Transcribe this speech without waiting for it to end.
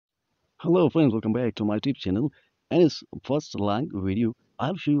Hello friends, welcome back to my YouTube channel. And its first lang video,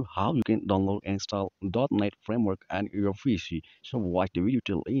 I'll show you how you can download and install .NET Framework on your PC. So watch the video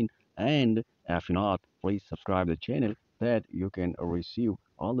till end, and if not, please subscribe the channel that you can receive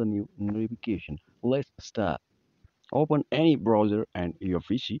all the new notification. Let's start. Open any browser and your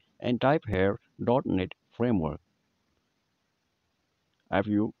PC and type here .NET Framework. If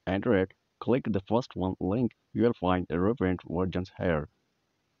you enter it, click the first one link. You'll find the reference versions here.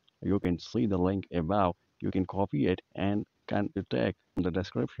 You can see the link above. You can copy it and can tag in the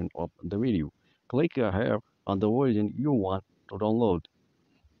description of the video. Click here on the version you want to download.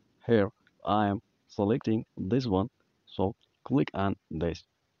 Here I am selecting this one, so click on this.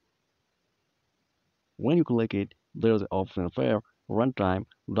 When you click it, there's the option here, Runtime,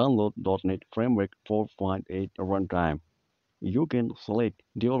 download .NET Framework 4.8 Runtime. You can select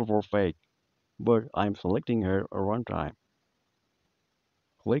developer page, but I'm selecting here a Runtime.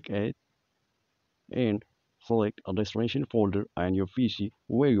 Click it and select a destination folder and your PC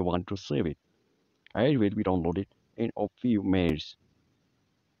where you want to save it. I will be downloaded in a few minutes.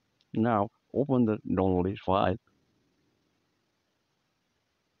 Now open the downloaded file.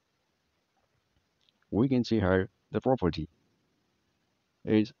 We can see here the property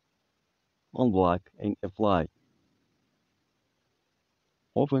is unblock and apply.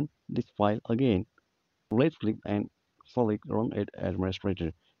 Open this file again. Right click and select Run as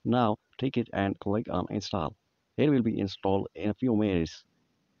Administrator. Now take it and click on Install. It will be installed in a few minutes.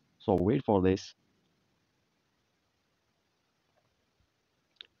 So wait for this.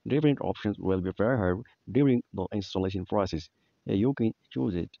 Different options will be here during the installation process. You can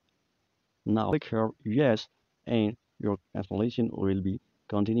choose it. Now click here Yes and your installation will be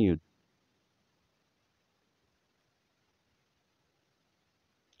continued.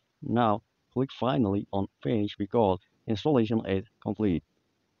 Now click finally on Finish because installation is complete.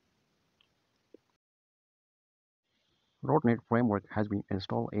 .NET Framework has been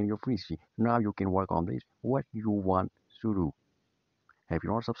installed in your PC. Now you can work on this what you want to do. If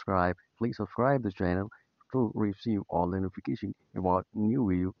you're not subscribed, please subscribe the channel to receive all the notifications about new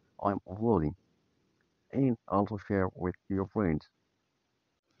video I'm uploading, and also share with your friends.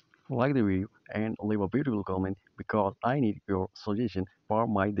 Like the video and leave a beautiful comment because I need your suggestion for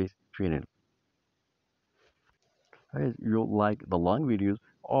my this channel. If you like the long videos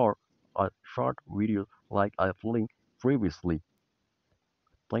or a short video like I've linked previously.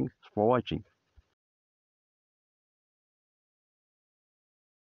 Thanks for watching.